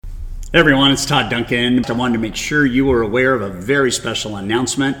Hey everyone, it's Todd Duncan. I wanted to make sure you were aware of a very special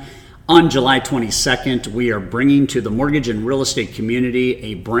announcement. On July 22nd, we are bringing to the mortgage and real estate community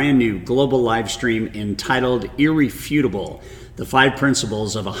a brand new global live stream entitled Irrefutable, the 5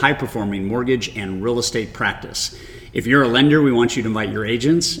 principles of a high-performing mortgage and real estate practice. If you're a lender, we want you to invite your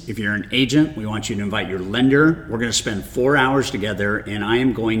agents. If you're an agent, we want you to invite your lender. We're going to spend 4 hours together, and I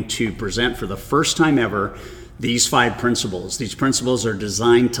am going to present for the first time ever these 5 principles. These principles are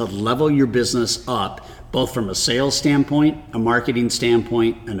designed to level your business up, both from a sales standpoint, a marketing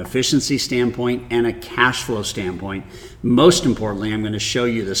standpoint, an efficiency standpoint, and a cash flow standpoint. Most importantly, I'm going to show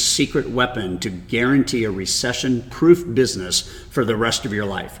you the secret weapon to guarantee a recession-proof business for the rest of your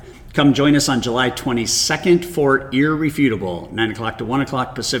life. Come join us on July 22nd for Irrefutable, 9 o'clock to 1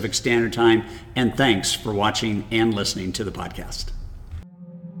 o'clock Pacific Standard Time. And thanks for watching and listening to the podcast.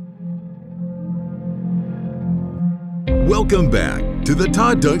 Welcome back to the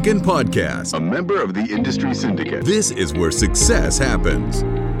Todd Duncan Podcast, a member of the Industry Syndicate. This is where success happens.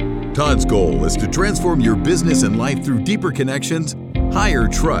 Todd's goal is to transform your business and life through deeper connections, higher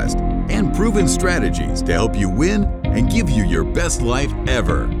trust, and proven strategies to help you win and give you your best life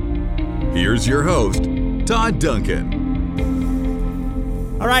ever. Here's your host, Todd Duncan.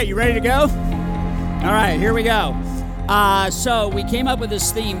 All right, you ready to go? All right, here we go. So we came up with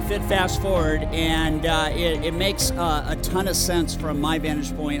this theme, Fit, Fast, Forward, and it makes a ton of sense from my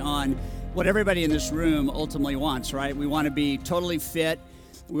vantage point on what everybody in this room ultimately wants, right? We want to be totally fit.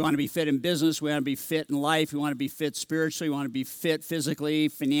 We want to be fit in business. We want to be fit in life. We want to be fit spiritually. We want to be fit physically,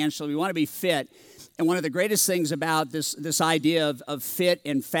 financially. We want to be fit. And one of the greatest things about this idea of fit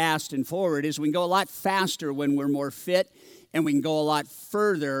and fast and forward is we can go a lot faster when we're more fit, and we can go a lot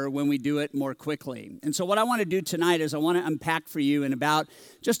further when we do it more quickly. And so what I want to do tonight is I want to unpack for you in about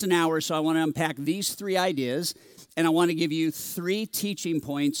just an hour or so. I want to unpack these 3 ideas, and I want to give you 3 teaching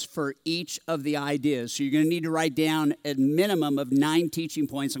points for each of the ideas. So you're going to need to write down a minimum of 9 teaching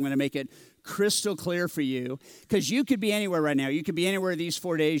points. I'm going to make it crystal clear for you, because you could be anywhere right now. You could be anywhere these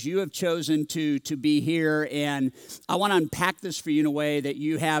 4 days. You have chosen to be here, and I want to unpack this for you in a way that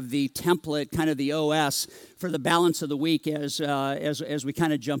you have the template, kind of the OS, for the balance of the week as we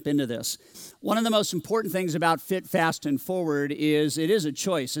kind of jump into this. One of the most important things about Fit, Fast, and Forward is it is a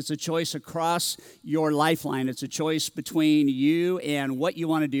choice. It's a choice across your lifeline. It's a choice between you and what you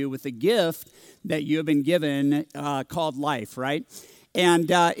want to do with the gift that you have been given called life, right?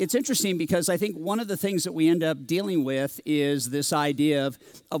 And it's interesting because I think one of the things that we end up dealing with is this idea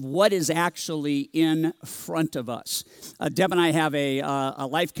of what is actually in front of us. Deb and I have a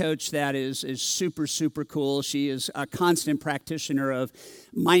life coach that is super, super cool. She is a constant practitioner of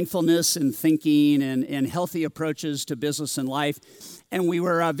mindfulness and thinking and healthy approaches to business and life. And we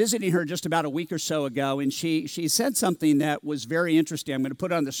were visiting her just about a week or so ago, and she said something that was very interesting. I'm going to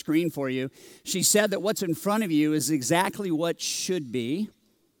put it on the screen for you. She said that what's in front of you is exactly what should be.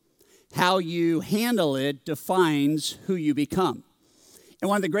 How you handle it defines who you become. And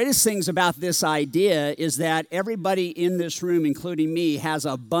one of the greatest things about this idea is that everybody in this room, including me, has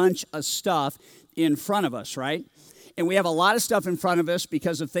a bunch of stuff in front of us, right? And we have a lot of stuff in front of us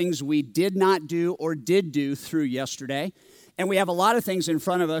because of things we did not do or did do through yesterday. And we have a lot of things in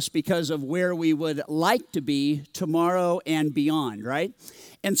front of us because of where we would like to be tomorrow and beyond, right?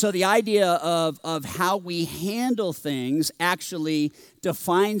 And so the idea of how we handle things actually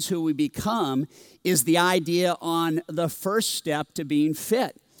defines who we become is the idea on the first step to being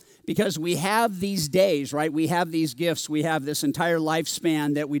fit. Because we have these days, right? We have these gifts. We have this entire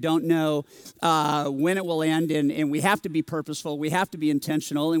lifespan that we don't know when it will end, and we have to be purposeful. We have to be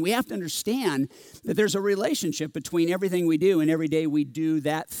intentional, and we have to understand that there's a relationship between everything we do and every day we do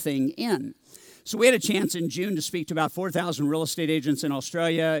that thing in. So we had a chance in June to speak to about 4,000 real estate agents in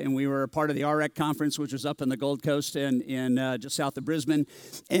Australia, and we were a part of the REC conference, which was up in the Gold Coast and just south of Brisbane.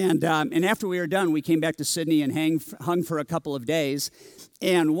 And after we were done, we came back to Sydney and hung for a couple of days.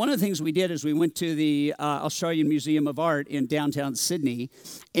 And one of the things we did is we went to the Australian Museum of Art in downtown Sydney.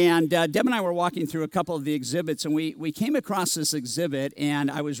 And Deb and I were walking through a couple of the exhibits, and we came across this exhibit,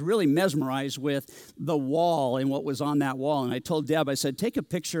 and I was really mesmerized with the wall and what was on that wall. And I told Deb, I said, take a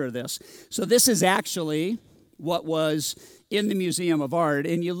picture of this. So this is actually what was in the Museum of Art.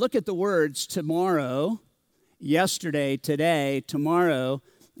 And you look at the words tomorrow, yesterday, today, tomorrow,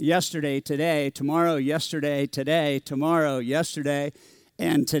 yesterday, today, tomorrow, yesterday, today, tomorrow, yesterday,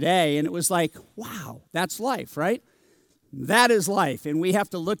 and today. And it was like, wow, that's life, right? That is life. And we have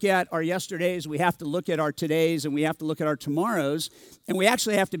to look at our yesterdays, we have to look at our todays, and we have to look at our tomorrows. And we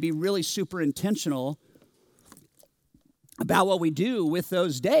actually have to be really super intentional about what we do with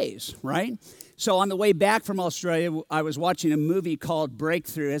those days, right? So on the way back from Australia, I was watching a movie called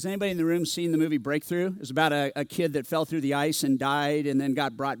Breakthrough. Has anybody in the room seen the movie Breakthrough? It was about a kid that fell through the ice and died and then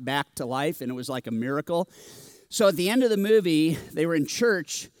got brought back to life, and it was like a miracle. So at the end of the movie, they were in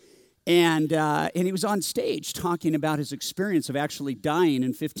church, and he was on stage talking about his experience of actually dying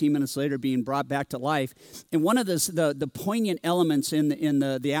and 15 minutes later being brought back to life. And one of the poignant elements in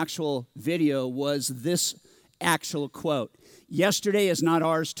the actual video was this actual quote: "Yesterday is not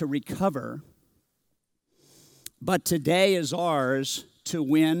ours to recover, but today is ours to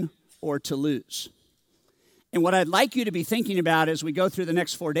win or to lose." And what I'd like you to be thinking about as we go through the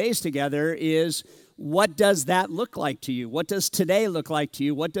next 4 days together is, what does that look like to you? What does today look like to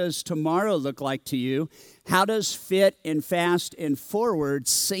you? What does tomorrow look like to you? How does Fit and Fast and Forward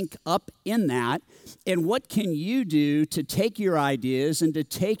sync up in that? And what can you do to take your ideas and to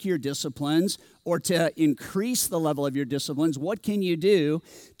take your disciplines, or to increase the level of your disciplines? What can you do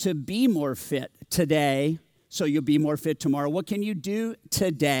to be more fit today so you'll be more fit tomorrow? What can you do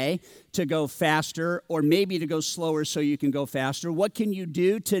today to go faster, or maybe to go slower so you can go faster? What can you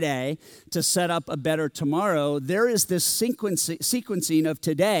do today to set up a better tomorrow? There is this sequencing of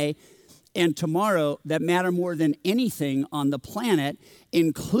today and tomorrow that matter more than anything on the planet,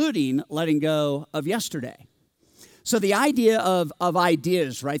 including letting go of yesterday. So the idea of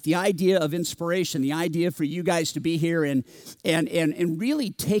ideas, right? The idea of inspiration, the idea for you guys to be here and really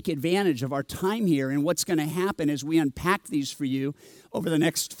take advantage of our time here, and what's going to happen as we unpack these for you over the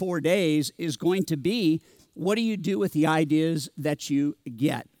next 4 days is going to be, what do you do with the ideas that you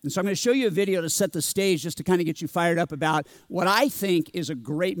get? And so I'm going to show you a video to set the stage, just to kind of get you fired up about what I think is a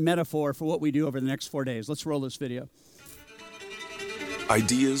great metaphor for what we do over the next 4 days. Let's roll this video.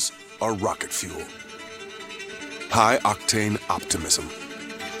 Ideas are rocket fuel. High-octane optimism.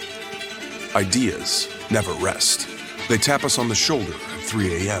 Ideas never rest. They tap us on the shoulder at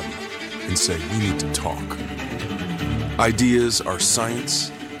 3 a.m. and say, we need to talk. Ideas are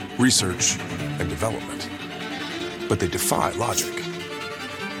science, research, and development. But they defy logic.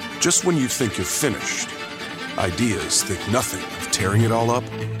 Just when you think you're finished, ideas think nothing of tearing it all up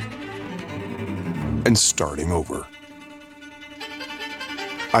and starting over.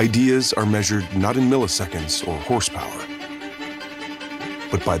 Ideas are measured not in milliseconds or horsepower,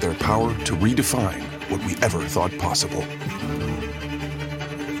 but by their power to redefine what we ever thought possible.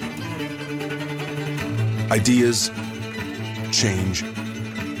 Ideas change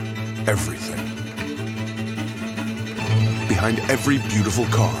everything. Behind every beautiful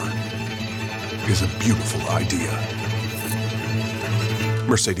car is a beautiful idea.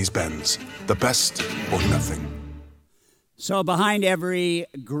 Mercedes-Benz, the best or nothing. So behind every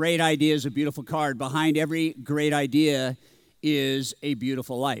great idea is a beautiful car. Behind every great idea is a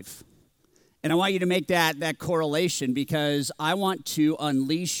beautiful life. And I want you to make that correlation, because I want to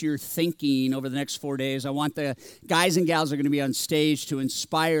unleash your thinking over the next 4 days. I want the guys and gals that are going to be on stage to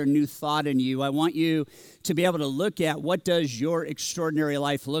inspire new thought in you. I want you to be able to look at, what does your extraordinary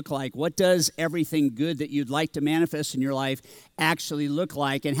life look like? What does everything good that you'd like to manifest in your life actually look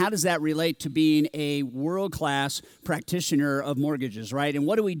like? And how does that relate to being a world-class practitioner of mortgages, right? And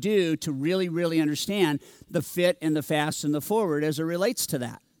what do we do to really, really understand the fit and the fast and the forward as it relates to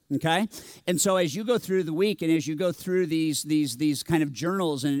that? Okay? And so as you go through the week, and as you go through these kind of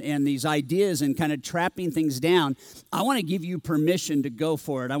journals and these ideas and kind of trapping things down, I want to give you permission to go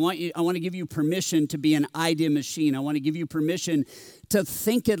for it. I want to give you permission to be an idea machine. I want to give you permission to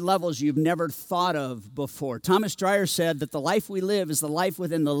think at levels you've never thought of before. Thomas Dreyer said that the life we live is the life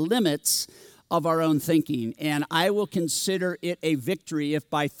within the limits of our own thinking. And I will consider it a victory if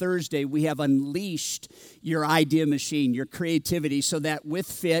by Thursday we have unleashed your idea machine, your creativity, so that with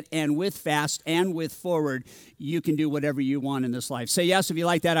Fit and with Fast and with Forward, you can do whatever you want in this life. Say yes if you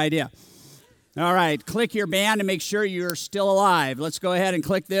like that idea. All right, click your band to make sure you're still alive. Let's go ahead and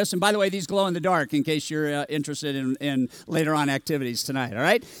click this. And by the way, these glow in the dark in case you're interested in later on activities tonight, all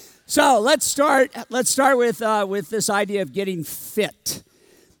right? So let's start with this idea of getting fit.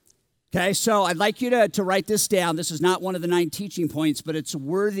 Okay, so I'd like you to write this down. This is not one of the 9 teaching points, but it's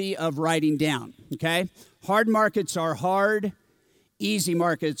worthy of writing down, okay? Hard markets are hard. Easy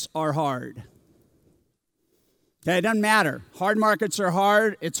markets are hard. Okay, it doesn't matter. Hard markets are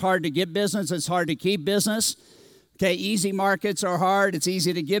hard. It's hard to get business. It's hard to keep business. Okay, easy markets are hard. It's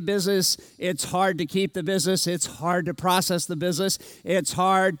easy to get business. It's hard to keep the business. It's hard to process the business. It's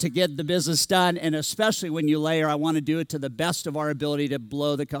hard to get the business done. And especially when you layer, I want to do it to the best of our ability to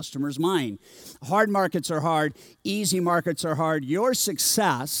blow the customer's mind. Hard markets are hard. Easy markets are hard. Your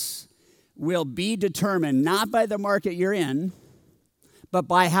success will be determined not by the market you're in, but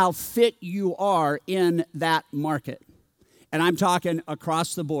by how fit you are in that market. And I'm talking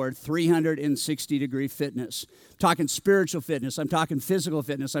across the board, 360-degree fitness. I'm talking spiritual fitness. I'm talking physical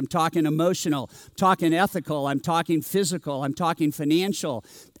fitness. I'm talking emotional. I'm talking ethical. I'm talking physical. I'm talking financial.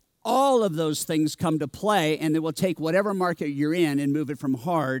 All of those things come to play, and it will take whatever market you're in and move it from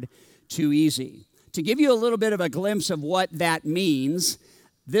hard to easy. To give you a little bit of a glimpse of what that means,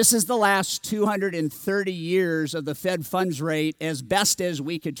 this is the last 230 years of the Fed funds rate as best as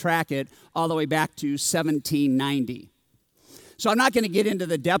we could track it all the way back to 1790. So I'm not going to get into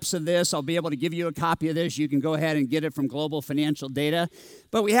the depths of this. I'll be able to give you a copy of this. You can go ahead and get it from Global Financial Data.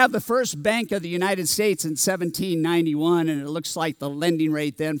 But we have the first Bank of the United States in 1791, and it looks like the lending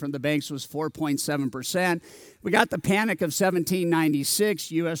rate then from the banks was 4.7%. We got the panic of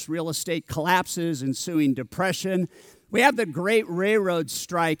 1796, U.S. real estate collapses, ensuing depression. We have the Great Railroad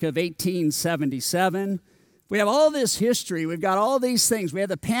Strike of 1877. We have all this history. We've got all these things. We have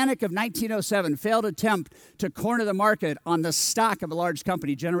the panic of 1907, failed attempt to corner the market on the stock of a large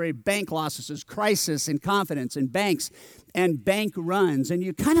company, generated bank losses, crisis in confidence in banks, and bank runs. And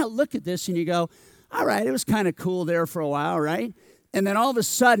you kind of look at this and you go, all right, it was kind of cool there for a while, right? And then all of a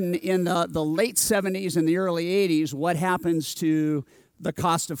sudden, in the late 70s and the early 80s, what happens to the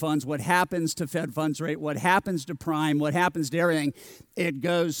cost of funds, what happens to Fed funds rate, what happens to prime, what happens to everything? It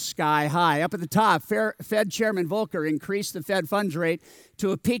goes sky high. Up at the top, Fed Chairman Volcker increased the Fed funds rate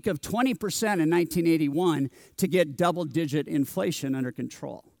to a peak of 20% in 1981 to get double-digit inflation under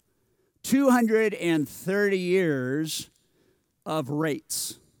control. 230 years of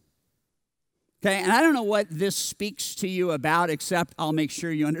rates. Okay, and I don't know what this speaks to you about, except I'll make sure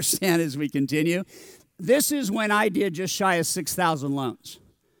you understand as we continue. This is when I did just shy of 6,000 loans.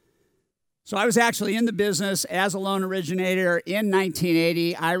 So I was actually in the business as a loan originator in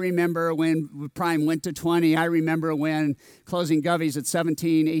 1980. I remember when prime went to 20. I remember when closing govies at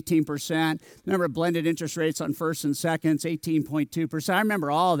 17, 18%. Remember blended interest rates on first and seconds, 18.2%. I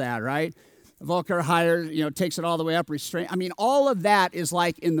remember all that, right? Volcker hires, takes it all the way up, I mean, all of that is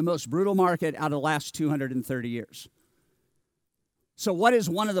like in the most brutal market out of the last 230 years. So what is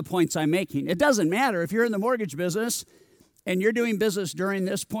one of the points I'm making? It doesn't matter. If you're in the mortgage business and you're doing business during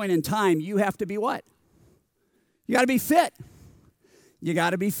this point in time, you have to be what? You got to be fit. You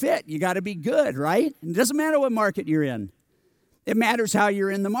got to be fit. You got to be good, right? And it doesn't matter what market you're in. It matters how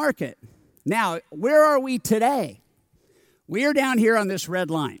you're in the market. Now, where are we today? We are down here on this red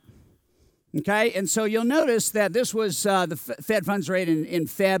line. Okay, and so you'll notice that this was the Fed funds rate in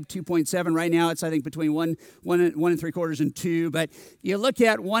Feb 2.7. Right now, it's I think between 1.75 and 2. But you look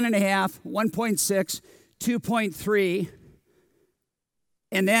at 1.5, 1.6, 2.3,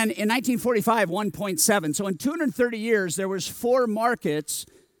 and then in 1945, 1.7. So in 230 years, there was 4 markets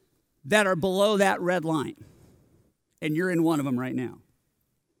that are below that red line, and you're in one of them right now.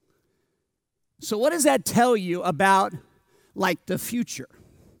 So what does that tell you about like the future?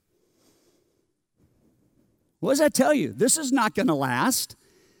 What does that tell you? This is not going to last.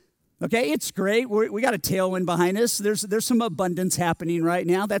 Okay, it's great. We got a tailwind behind us. There's some abundance happening right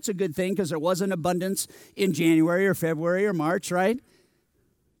now. That's a good thing because there wasn't abundance in January or February or March, right?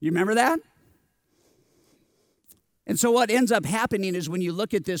 You remember that? And so what ends up happening is when you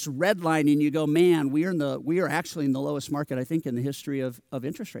look at this red line and you go, man, we are actually in the lowest market, I think, in the history of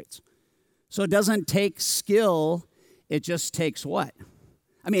interest rates. So it doesn't take skill. It just takes what?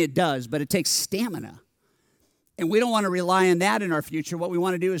 I mean, it does, but it takes stamina. And we don't want to rely on that in our future. What we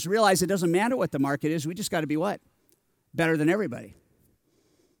want to do is realize it doesn't matter what the market is. We just got to be what? Better than everybody.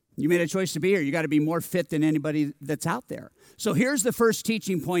 You made a choice to be here. You got to be more fit than anybody that's out there. So here's the first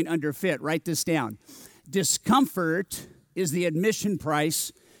teaching point under fit. Write this down. Discomfort is the admission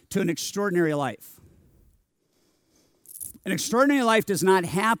price to an extraordinary life. An extraordinary life does not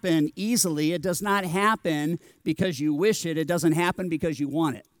happen easily. It does not happen because you wish it. It doesn't happen because you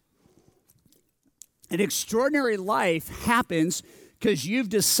want it. An extraordinary life happens because you've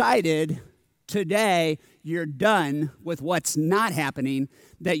decided today you're done with what's not happening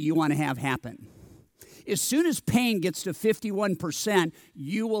that you want to have happen. As soon as pain gets to 51%,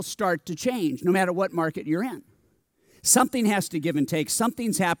 you will start to change, no matter what market you're in. Something has to give and take.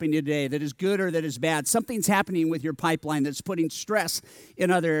 Something's happening today that is good or that is bad. Something's happening with your pipeline that's putting stress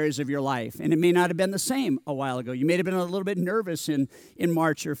in other areas of your life. And it may not have been the same a while ago. You may have been a little bit nervous in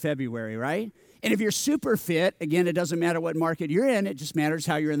March or February, right? And if you're super fit, again, it doesn't matter what market you're in. It just matters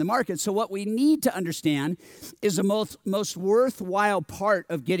how you're in the market. So what we need to understand is the most worthwhile part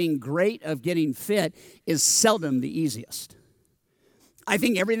of getting great, of getting fit, is seldom the easiest. I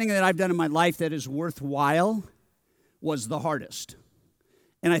think everything that I've done in my life that is worthwhile was the hardest.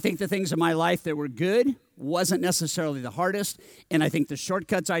 And I think the things in my life that were good wasn't necessarily the hardest. And I think the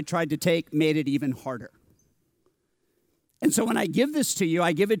shortcuts I tried to take made it even harder. And so when I give this to you,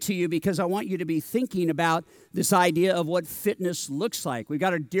 I give it to you because I want you to be thinking about this idea of what fitness looks like. We've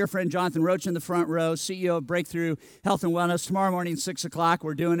got our dear friend Jonathan Roach in the front row, CEO of Breakthrough Health and Wellness. Tomorrow morning, 6 o'clock,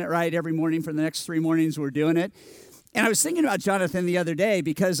 we're doing it right. Every morning for the next 3 mornings, we're doing it. And I was thinking about Jonathan the other day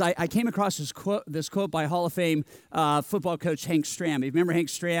because I came across this quote by Hall of Fame football coach Hank Stram. You remember Hank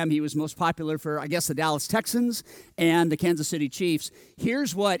Stram? He was most popular for, I guess, the Dallas Texans and the Kansas City Chiefs.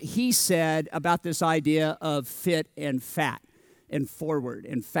 Here's what he said about this idea of fit and fat and forward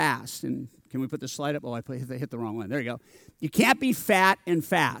and fast. And can we put the slide up? Oh, I hit the wrong one. There you go. You can't be fat and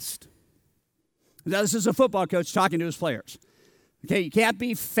fast. Now, this is a football coach talking to his players. Okay, you can't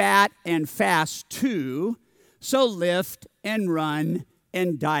be fat and fast too. So lift and run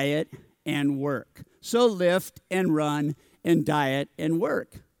and diet and work. So lift and run and diet and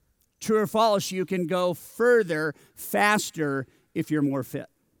work. True or false, you can go further, faster if you're more fit.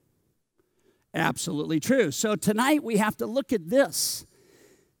 Absolutely true. So tonight we have to look at this.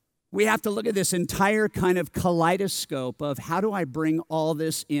 We have to look at this entire kind of kaleidoscope of how do I bring all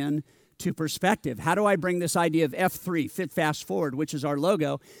this in to perspective? How do I bring this idea of F3, Fit Fast Forward, which is our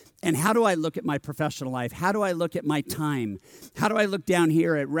logo, and how do I look at my professional life? How do I look at my time? How do I look down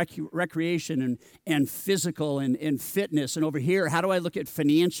here at recreation and physical and fitness? And over here, how do I look at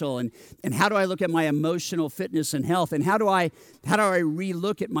financial? And how do I look at my emotional fitness and health? And how do I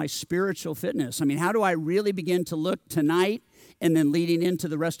relook at my spiritual fitness? I mean, how do I really begin to look tonight and then leading into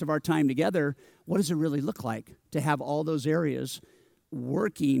the rest of our time together? What does it really look like to have all those areas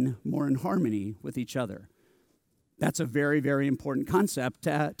working more in harmony with each other? That's a very, very important concept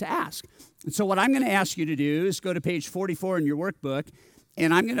to ask. And so what I'm going to ask you to do is go to page 44 in your workbook,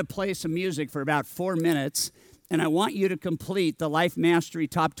 and I'm going to play some music for about 4 minutes, and I want you to complete the Life Mastery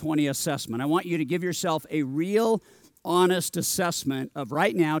Top 20 assessment. I want you to give yourself a real, honest assessment of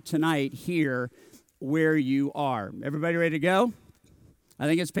right now, tonight, here, where you are. Everybody ready to go? I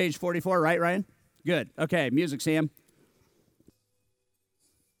think it's page 44, right, Ryan? Good. Okay, music, Sam.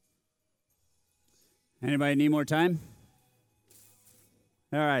 Anybody need more time?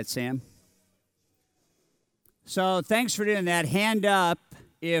 All right, Sam. So thanks for doing that. Hand up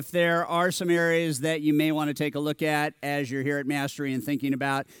if there are some areas that you may want to take a look at as you're here at Mastery and thinking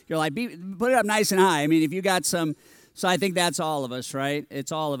about your life. Put it up nice and high. I mean, if you got some, so I think that's all of us, right?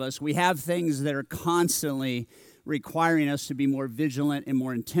 It's all of us. We have things that are constantly requiring us to be more vigilant and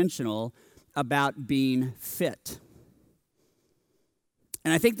more intentional about being fit.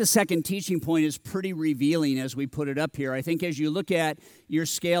 And I think the second teaching point is pretty revealing as we put it up here. I think as you look at your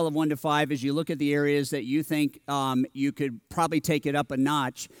scale of 1 to 5, as you look at the areas that you think you could probably take it up a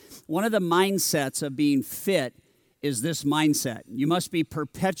notch, one of the mindsets of being fit is this mindset. You must be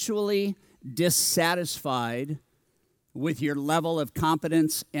perpetually dissatisfied with your level of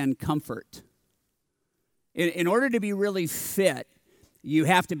competence and comfort. In order to be really fit, you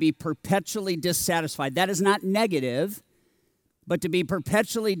have to be perpetually dissatisfied. That is not negative, but to be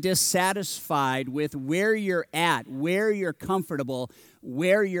perpetually dissatisfied with where you're at, where you're comfortable,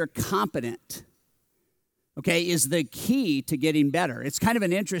 where you're competent, okay, is the key to getting better. It's kind of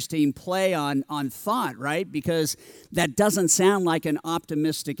an interesting play on thought, right? Because that doesn't sound like an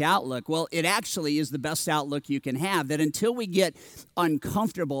optimistic outlook. Well, it actually is the best outlook you can have, that until we get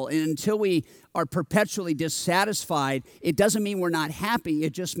uncomfortable and until we are perpetually dissatisfied, it doesn't mean we're not happy.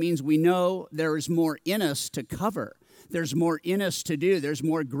 It just means we know there is more in us to cover. There's more in us to do. There's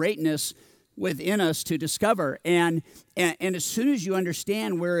more greatness within us to discover. And as soon as you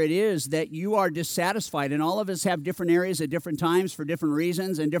understand where it is that you are dissatisfied, and all of us have different areas at different times for different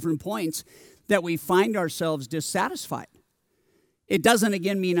reasons and different points that we find ourselves dissatisfied. It doesn't,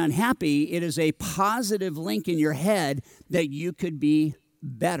 again, mean unhappy. It is a positive link in your head that you could be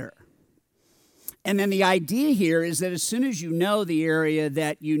better. And then the idea here is that as soon as you know the area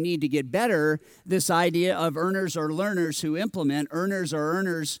that you need to get better, this idea of earners are learners who implement, earners are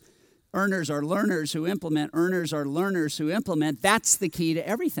learners who implement, earners are learners who implement, that's the key to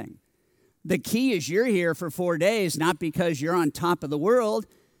everything. The key is you're here for 4 days, not because you're on top of the world.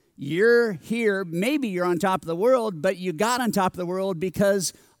 You're here, maybe you're on top of the world, but you got on top of the world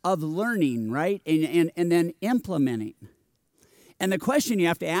because of learning, right? And then implementing. And the question you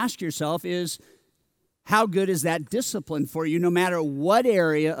have to ask yourself is, how good is that discipline for you, no matter what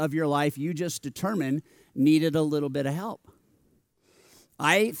area of your life you just determined needed a little bit of help?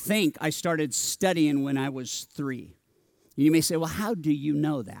 I think I started studying when I was 3. You may say, well, how do you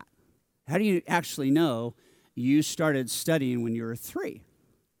know that? How do you actually know you started studying when you were 3?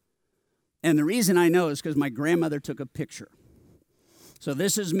 And the reason I know is because my grandmother took a picture. So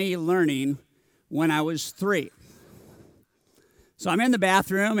this is me learning when I was 3. So I'm in the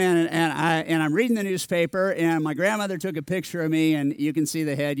bathroom, and I'm reading the newspaper, and my grandmother took a picture of me, and you can see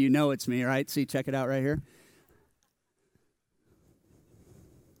the head. You know it's me, right? See, check it out right here.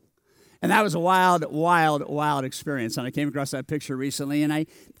 And that was a wild, wild, wild experience. And I came across that picture recently, and I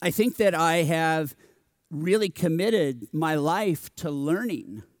think that I have really committed my life to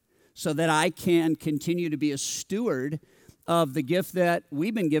learning so that I can continue to be a steward of the gift that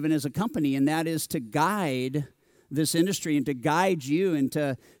we've been given as a company, and that is to guide this industry and to guide you and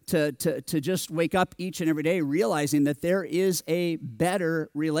to just wake up each and every day realizing that there is a better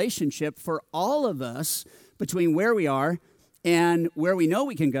relationship for all of us between where we are and where we know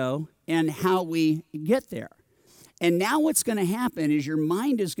we can go and how we get there. And now what's going to happen is your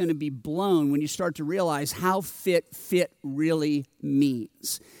mind is going to be blown when you start to realize how fit really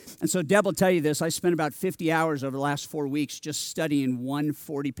means. And so Deb will tell you this. I spent about 50 hours over the last 4 weeks just studying one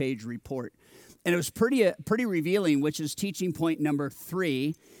 40-page report. And it was pretty revealing, which is teaching point number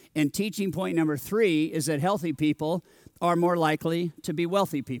 3. And teaching point number 3 is that healthy people are more likely to be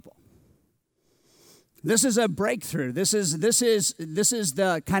wealthy people. This is a breakthrough. This is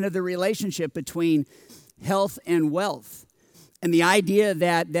the kind of the relationship between health and wealth. And the idea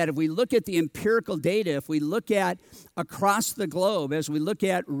that if we look at the empirical data, if we look at across the globe, as we look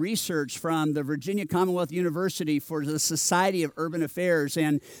at research from the Virginia Commonwealth University for the Society of Urban Affairs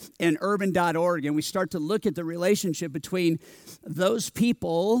and urban.org, and we start to look at the relationship between those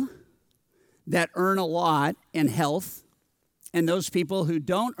people that earn a lot in health and those people who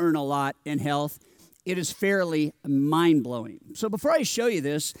don't earn a lot in health, it is fairly mind-blowing. So before I show you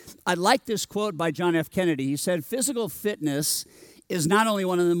this, I like this quote by John F. Kennedy. He said, "Physical fitness is not only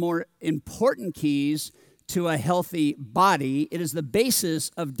one of the more important keys to a healthy body, it is the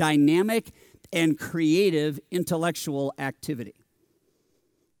basis of dynamic and creative intellectual activity."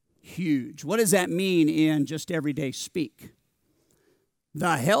 Huge. What does that mean in just everyday speak?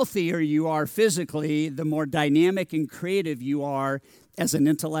 The healthier you are physically, the more dynamic and creative you are as an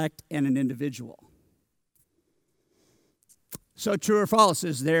intellect and an individual. So true or false,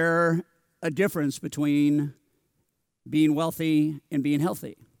 is there a difference between being wealthy and being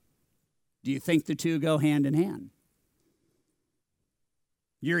healthy? Do you think the two go hand in hand?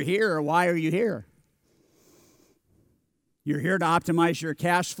 You're here, why are you here? You're here to optimize your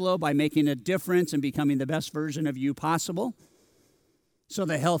cash flow by making a difference and becoming the best version of you possible. So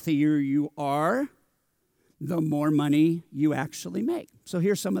the healthier you are, the more money you actually make. So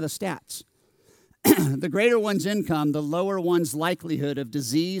here's some of the stats. The greater one's income, the lower one's likelihood of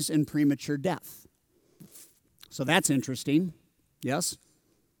disease and premature death. So that's interesting, yes?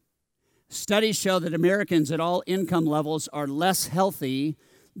 Studies show that Americans at all income levels are less healthy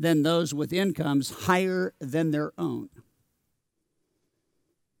than those with incomes higher than their own.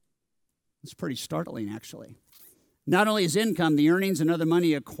 It's pretty startling, actually. Not only is income, the earnings and other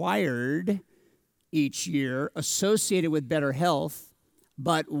money acquired each year associated with better health,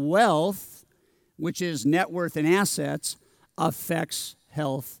 but wealth, which is net worth and assets, affects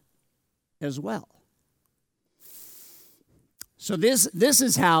health as well. So this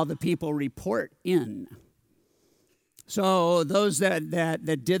is how the people report in. So those that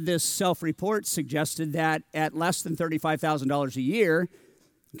did this self-report suggested that at less than $35,000 a year,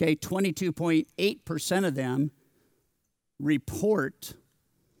 22.8% of them report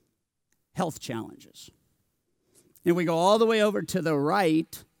health challenges. And we go all the way over to the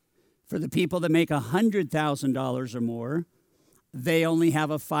right. For the people that make $100,000 or more, they only have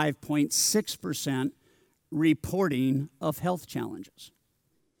a 5.6% reporting of health challenges.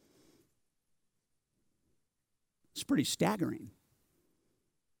 It's pretty staggering.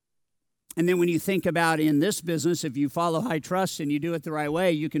 And then when you think about in this business, if you follow high trust and you do it the right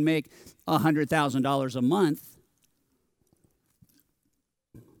way, you can make $100,000 a month.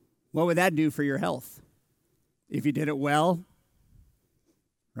 What would that do for your health? If you did it well,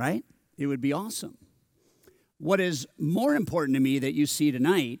 right? It would be awesome. What is more important to me that you see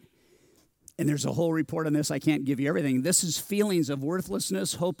tonight, and there's a whole report on this, I can't give you everything. This is feelings of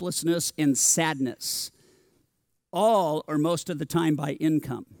worthlessness, hopelessness, and sadness, all or most of the time by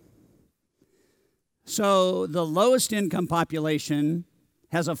income. So the lowest income population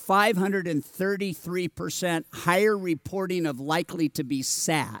has a 533% higher reporting of likely to be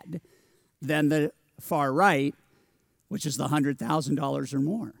sad than the far right, which is the $100,000 or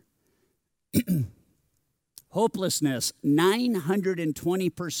more. Hopelessness,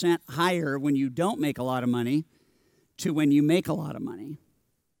 920% higher when you don't make a lot of money to when you make a lot of money.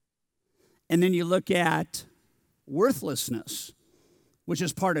 And then you look at worthlessness, which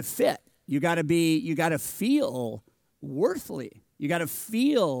is part of fit. You got to feel worthy. You got to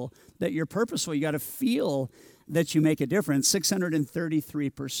feel that you're purposeful. You got to feel that you make a difference.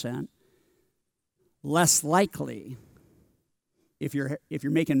 633% less likely if you're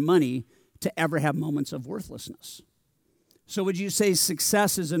making money to ever have moments of worthlessness. So would you say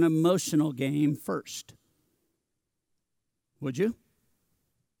success is an emotional game first? Would you?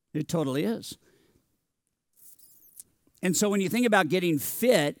 It totally is. And so when you think about getting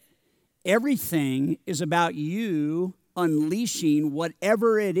fit, everything is about you unleashing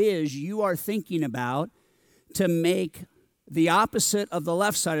whatever it is you are thinking about to make the opposite of the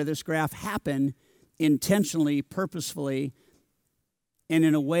left side of this graph happen intentionally, purposefully, and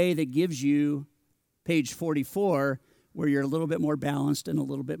in a way that gives you page 44, where you're a little bit more balanced and a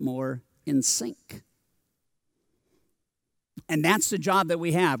little bit more in sync. And that's the job that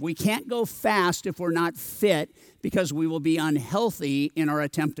we have. We can't go fast if we're not fit, because we will be unhealthy in our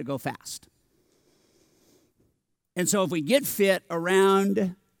attempt to go fast. And so if we get fit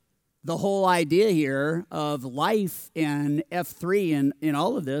around the whole idea here of life and F3 and in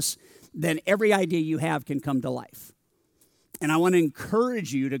all of this, then every idea you have can come to life. And I want to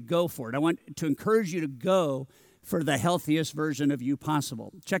encourage you to go for it. I want to encourage you to go for the healthiest version of you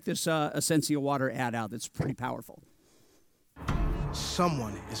possible. Check this Essentia water ad out. That's pretty powerful.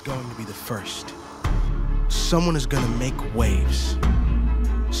 Someone is going to be the first. Someone is going to make waves.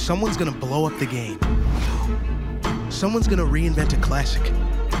 Someone's going to blow up the game. Someone's going to reinvent a classic.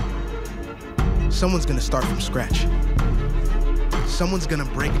 Someone's going to start from scratch. Someone's going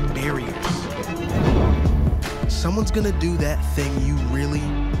to break barriers. Someone's going to do that thing you really,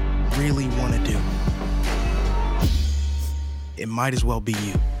 really want to do. It might as well be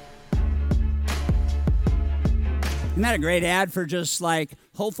you. Isn't that a great ad for just like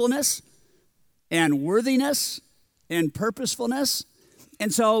hopefulness and worthiness and purposefulness?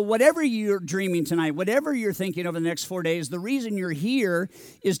 And so whatever you're dreaming tonight, whatever you're thinking over the next 4 days, the reason you're here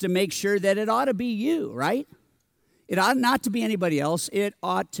is to make sure that it ought to be you, right? It ought not to be anybody else. It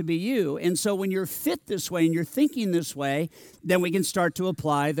ought to be you. And so when you're fit this way and you're thinking this way, then we can start to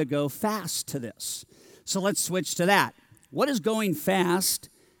apply the go fast to this. So let's switch to that. What does going fast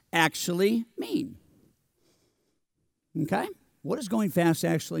actually mean? Okay? What does going fast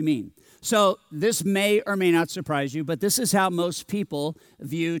actually mean? So this may or may not surprise you, but this is how most people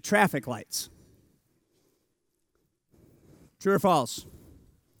view traffic lights. True or false?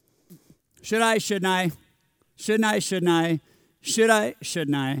 Should I, shouldn't I? Shouldn't I, shouldn't I? Should I,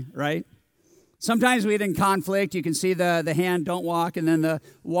 shouldn't I? Right? Sometimes we get in conflict. You can see the hand, don't walk, and then the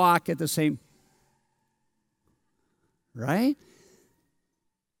walk at the same. Right?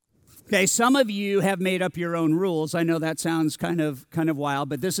 Okay, some of you have made up your own rules. I know that sounds kind of wild,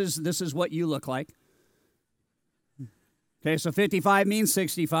 but this is what you look like. Okay, so 55 means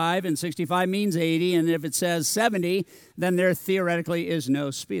 65, and 65 means 80, and if it says 70, then there theoretically is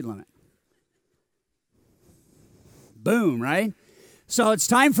no speed limit. Boom, right? So it's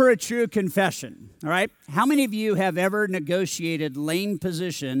time for a true confession, all right? How many of you have ever negotiated lane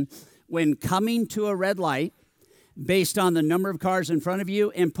position when coming to a red light based on the number of cars in front of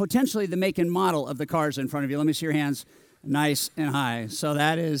you and potentially the make and model of the cars in front of you? Let me see your hands nice and high. So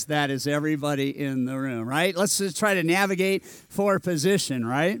that is everybody in the room, right? Let's just try to navigate for position,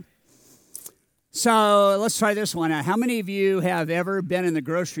 right? So let's try this one out. How many of you have ever been in the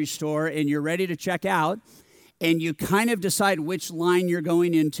grocery store and you're ready to check out and you kind of decide which line you're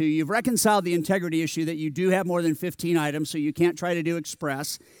going into? You've reconciled the integrity issue that you do have more than 15 items, so you can't try to do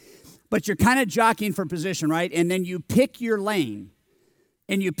express. But you're kind of jockeying for position, right? And then you pick your lane.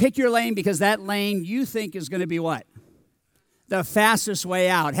 And you pick your lane because that lane you think is going to be what? The fastest way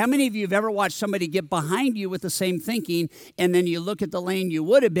out. How many of you have ever watched somebody get behind you with the same thinking, and then you look at the lane you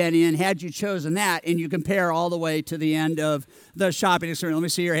would have been in had you chosen that, and you compare all the way to the end of the shopping experience? Let me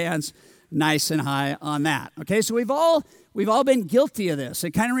see your hands nice and high on that. Okay, so we've all been guilty of this.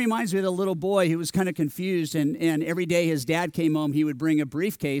 It kind of reminds me of the little boy who was kind of confused, and every day his dad came home, he would bring a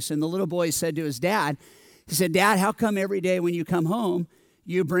briefcase, and the little boy said to his dad, he said, "Dad, how come every day when you come home,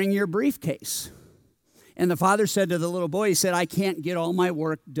 you bring your briefcase?" And the father said to the little boy, he said, "I can't get all my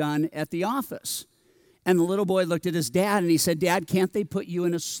work done at the office." And the little boy looked at his dad, and he said, "Dad, can't they put you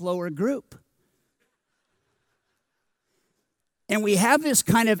in a slower group?" And we have this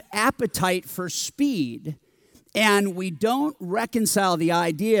kind of appetite for speed, and we don't reconcile the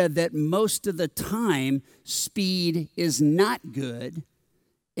idea that most of the time speed is not good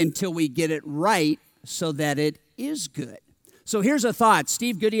until we get it right so that it is good. So here's a thought.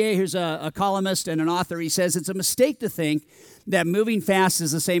 Steve Goodyear, who's a columnist and an author, he says it's a mistake to think that moving fast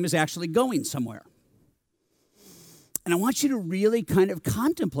is the same as actually going somewhere. And I want you to really kind of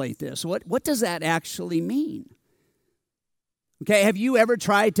contemplate this. What does that actually mean? Okay, have you ever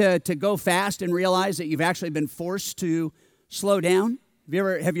tried to go fast and realize that you've actually been forced to slow down?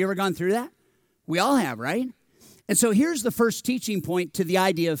 Have you ever gone through that? We all have, right? And so here's the first teaching point to the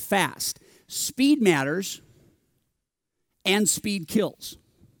idea of fast. Speed matters and speed kills.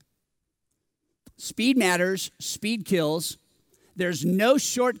 Speed matters, speed kills. There's no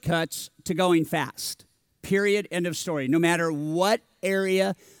shortcuts to going fast. Period, end of story. No matter what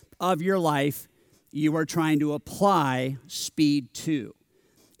area of your life you are trying to apply speed to.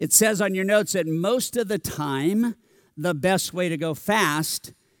 It says on your notes that most of the time, the best way to go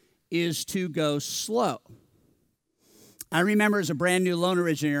fast is to go slow. I remember as a brand new loan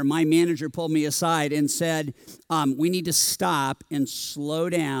originator, my manager pulled me aside and said, we need to stop and slow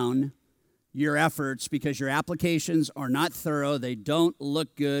down your efforts because your applications are not thorough. They don't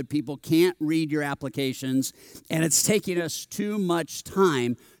look good. People can't read your applications, and it's taking us too much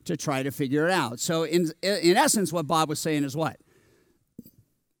time to try to figure it out. So in essence, what Bob was saying is what?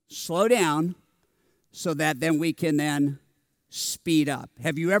 Slow down so that then we can then speed up.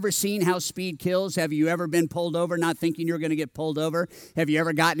 Have you ever seen how speed kills? Have you ever been pulled over not thinking you're going to get pulled over? Have you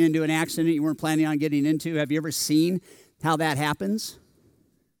ever gotten into an accident you weren't planning on getting into? Have you ever seen how that happens?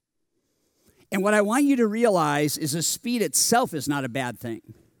 And what I want you to realize is the speed itself is not a bad thing.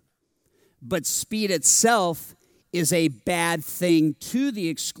 But speed itself is a bad thing to the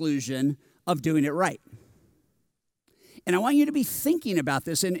exclusion of doing it right. And I want you to be thinking about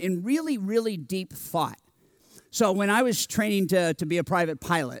this in really, really deep thought. So when I was training to be a private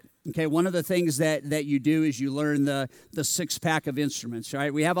pilot, okay, one of the things that you do is you learn the six-pack of instruments,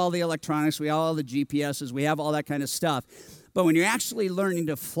 right? We have all the electronics, we have all the GPSs, we have all that kind of stuff. But when you're actually learning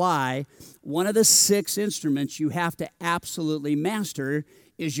to fly, one of the 6 instruments you have to absolutely master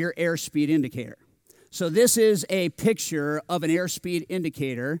is your airspeed indicator. So this is a picture of an airspeed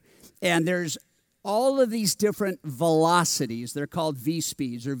indicator, and there's all of these different velocities. They're called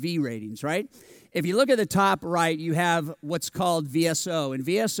V-speeds or V ratings, right? If you look at the top right, you have what's called VSO, and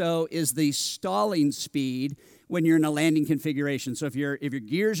VSO is the stalling speed when you're in a landing configuration. So if your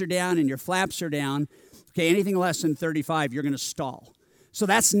gears are down and your flaps are down, okay, anything less than 35, you're going to stall. So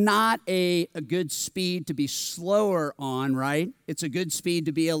that's not a good speed to be slower on, right? It's a good speed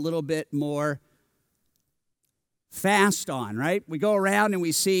to be a little bit more fast on, right? We go around and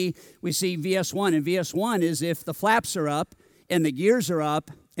we see VS1, and VS1 is if the flaps are up and the gears are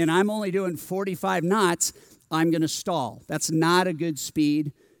up and I'm only doing 45 knots, I'm going to stall. That's not a good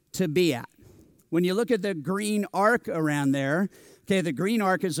speed to be at. When you look at the green arc around there, okay, the green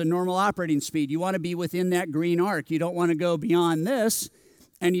arc is a normal operating speed. You want to be within that green arc. You don't want to go beyond this,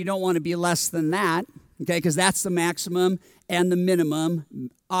 and you don't want to be less than that, okay, because that's the maximum and the minimum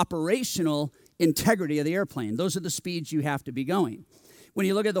operational integrity of the airplane. Those are the speeds you have to be going. When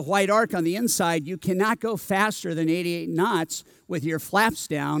you look at the white arc on the inside, you cannot go faster than 88 knots with your flaps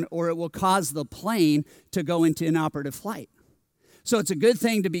down, or it will cause the plane to go into inoperative flight. So it's a good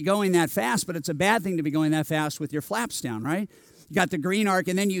thing to be going that fast, but it's a bad thing to be going that fast with your flaps down, right? You got the green arc,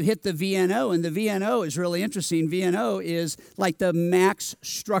 and then you hit the VNO, and the VNO is really interesting. VNO is like the max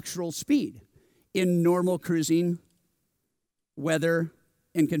structural speed in normal cruising weather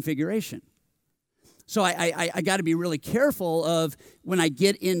and configuration. So I got to be really careful of when I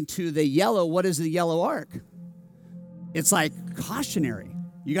get into the yellow, what is the yellow arc? It's like cautionary.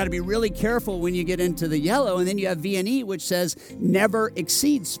 You got to be really careful when you get into the yellow, and then you have VNE, which says never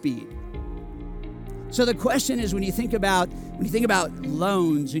exceed speed. So the question is, when you think about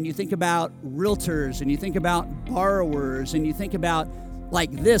loans, and you think about realtors, and you think about borrowers, and you think about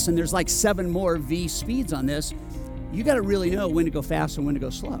like this, and there's like 7 more V speeds on this, you got to really know when to go fast and when to go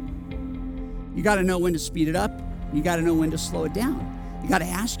slow. You got to know when to speed it up. You got to know when to slow it down. You got to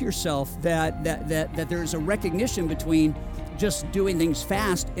ask yourself that there's a recognition between just doing things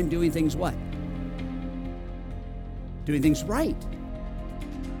fast and doing things what? Doing things right.